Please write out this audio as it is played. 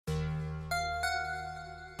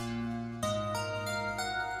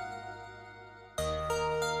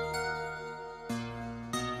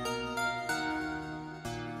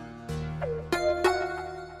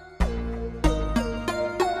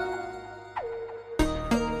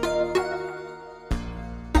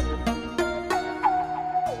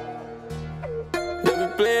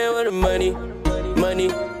with the money, money.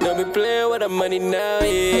 Don't be playing with the money now,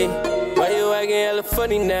 yeah. Why you acting hella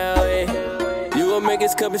funny now, yeah? You gon' make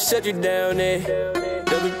us come and shut you down, yeah.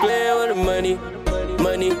 Don't be playing with the money,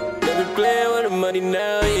 money. Don't be playing with the money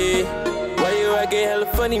now, yeah. Why you acting hella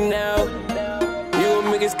funny now? You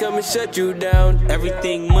gon' make us come and shut you down.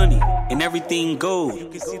 Everything money and everything gold.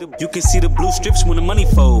 You can see the blue strips when the money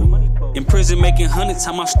fold. In prison making hundreds,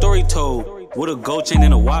 how my story told. With a gold chain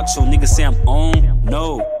and a watch, so niggas say I'm on.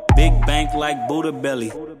 No, big bank like Buddha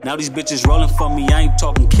belly. Now these bitches rolling for me, I ain't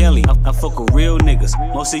talking Kelly. I fuck with real niggas,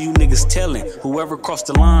 most of you niggas telling. Whoever crossed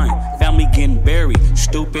the line, family getting buried.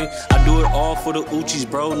 Stupid, I do it all for the Uchis,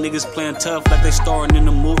 bro. Niggas playing tough like they starring in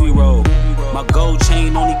the movie role. My gold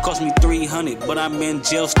chain only cost me 300, but I'm in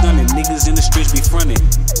jail stunning. Niggas in the streets be frontin'.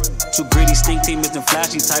 Too gritty, stink team is them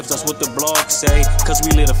flashy types, that's what the blogs say, cause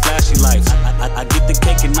we live a flashy life. I get the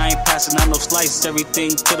cake and I ain't passing out no slice.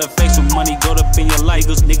 Everything to the face with money, go up in your life.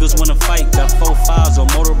 Niggas wanna fight, got 4 5s on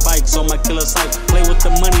motorbikes on my killer site. Play with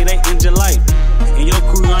the money, they end your life. In your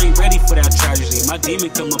crew, I ain't ready for that tragedy. My demon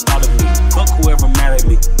come up out of me, fuck whoever mad at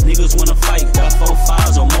me. Niggas wanna fight, got 4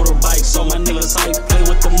 5s on motorbikes on my nigga site. Play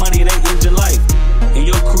with the money, they end your life. In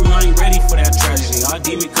your crew, I ain't ready for that tragedy. My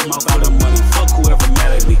demon come up out of money, fuck whoever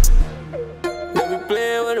mad at me. Don't be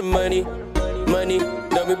playing with the money, money.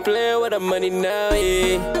 Don't be playing with the money now,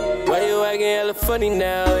 yeah. Why you acting hella funny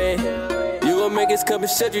now, yeah? You gon' make us come and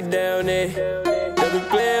shut you down, yeah. Don't be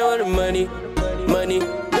playing with the money, money.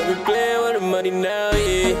 Don't be playing with the money now,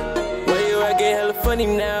 yeah. Why you acting hella funny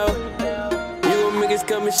now? You gon' make us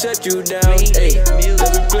come and shut you down, hey.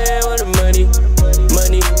 Don't be playing with the money,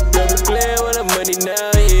 money. Don't be playing with the money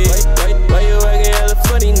now, yeah. Why you acting hella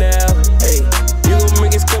funny now, hey? You gon'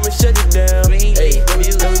 make us come and shut you down. Hey,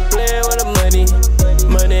 don't be playing with the money,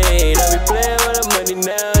 money. Don't be playing with the money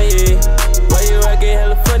now, yeah. Why you acting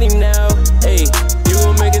hella funny now? Hey, you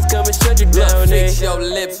gon' make us come and shut you down, hey. Fix your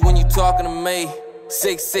lips when you talking to me.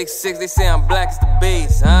 666, they say I'm black as the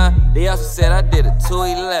bees, huh? They also said I did a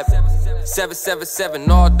 211. 777,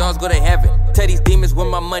 all dogs go to heaven. Tell these demons with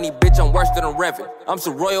my money, bitch, I'm worse than a reverend. I'm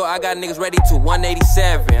so royal, I got niggas ready to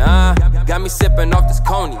 187, huh? Got me sipping off this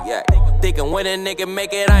cognac. Thinking when a nigga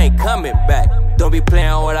make it, I ain't coming back. Don't be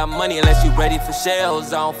playing with our money unless you ready for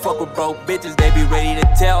shells. I don't fuck with broke bitches, they be ready to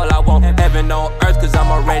tell. I won't heaven on earth, cause I'm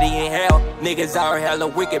already in hell. Niggas are hella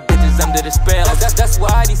wicked, bitches under the spell. That's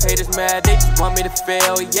why these haters mad, they just want me to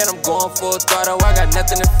fail. Yet I'm going full throttle, I got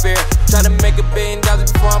nothing to fear. Tryna make $1 billion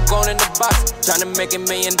before I'm going in the box. Tryna make $1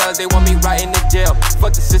 million, they want me right in the jail.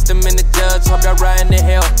 Fuck the system and the judge, hope y'all right in the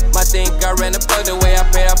hell. My thing got ran the plug the way I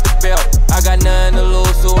paid off the bill. I got nothing to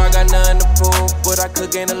lose, so I got nothing to prove. But I could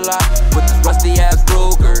gain a lot with this rusty ass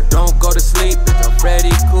Ruger. Don't go to sleep, bitch, I'm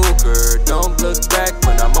Freddy Cougar. Don't look back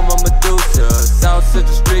when I'm on my Medusa. South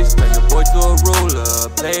Central streets, turn your boy to a ruler.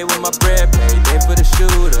 Play with my bread, pay day for the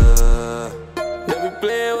shooter. Don't be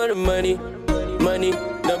playing with the money, money.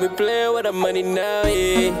 Don't be playing with the money now,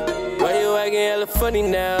 yeah. Why you acting hella funny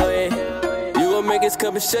now, yeah? You gon' make us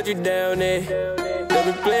come and shut you down, yeah. Don't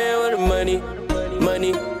be playing with the money,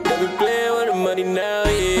 money. Don't be playing with the money now,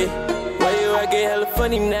 yeah. Why you acting hella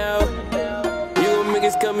funny now? You gon' make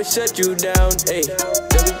us come and shut you down, hey.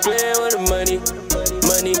 Don't be playing with the money,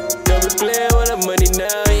 money. Don't be playing with the money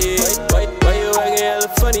now, yeah. Why you acting hella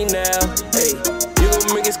funny now, hey? You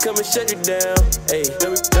gon' make us come and shut you down, hey.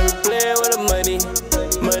 Don't be playing with the money,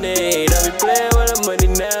 money. Don't be playing with the money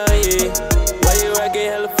now, yeah. Why you acting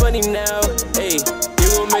hella funny now, hey? You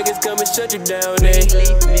gon' make us come and shut you down, hey.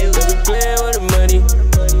 Don't be playing with the money,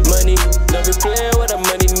 money. Don't be playing with the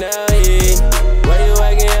money now, yeah. Why you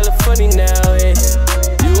acting hella funny now, yeah?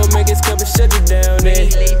 You gon' make us come and shut you down, hey.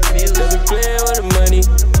 Don't be playing with the money,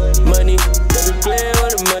 money. Don't be playing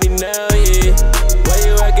with the money now, yeah. Why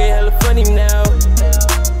you acting hella funny now?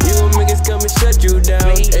 You gon' make us come and shut you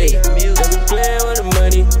down, hey. Don't be playing with the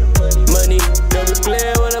money, money. Don't be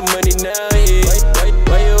playing with the money now, yeah.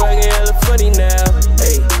 Why you acting hella funny now,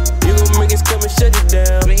 hey? You gon' make us come and shut you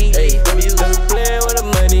down, hey. Don't be playing with the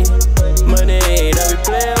money, money. Don't be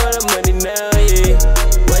playing with the money now, yeah.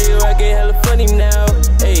 Why you acting hella funny now,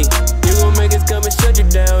 hey? You gon' make us come and shut you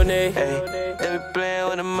down, hey. Don't be playing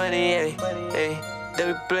with the money, hey, hey.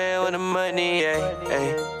 Don't be playing with the money, hey, hey.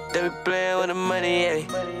 Don't be playing with the money, hey.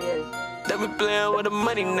 Don't be playing with the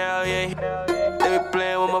money now, yeah. Don't be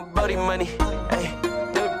playing with my body money, hey.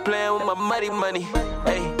 Don't be playing with my money,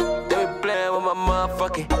 hey. Don't be playing with my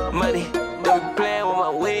motherfucking money. Don't be playing with my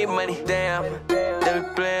weed money, damn. Don't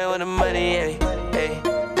be playing with the money, hey, hey.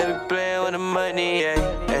 Don't be playing with the money, hey,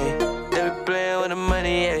 hey. Don't be playing with the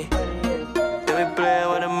money, hey. Don't be playing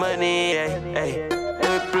with the money, hey, hey.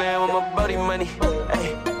 Don't be playing with my body money, hey.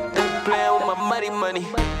 Don't be playing with my money,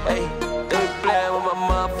 hey. Hey, they be playing with my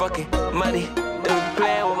motherfucking money. They be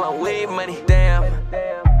playing with my weed money. Damn.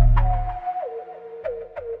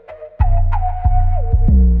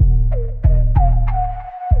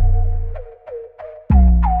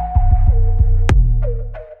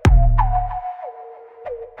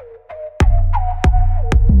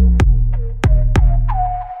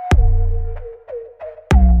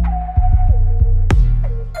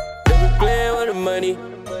 Money,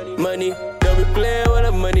 money, don't be playing with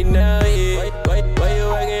the money now, yeah. Why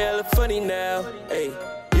you acting hella funny now? Hey,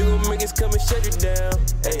 you gon' make us come and shut you down.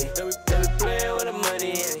 Hey, don't be playing with the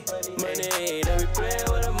money, money, don't be playing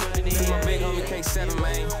with the money. Free my big homie K7,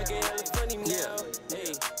 man. Yeah.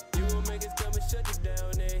 Hey, you gon' make us come and shut you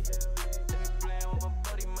down, hey. Don't be playing with my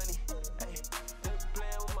buddy money, hey. Don't be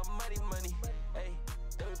playing with my money, hey.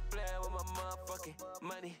 Don't be playing with my motherfucking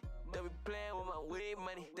money. Don't be playing with my weed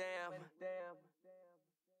money, damn.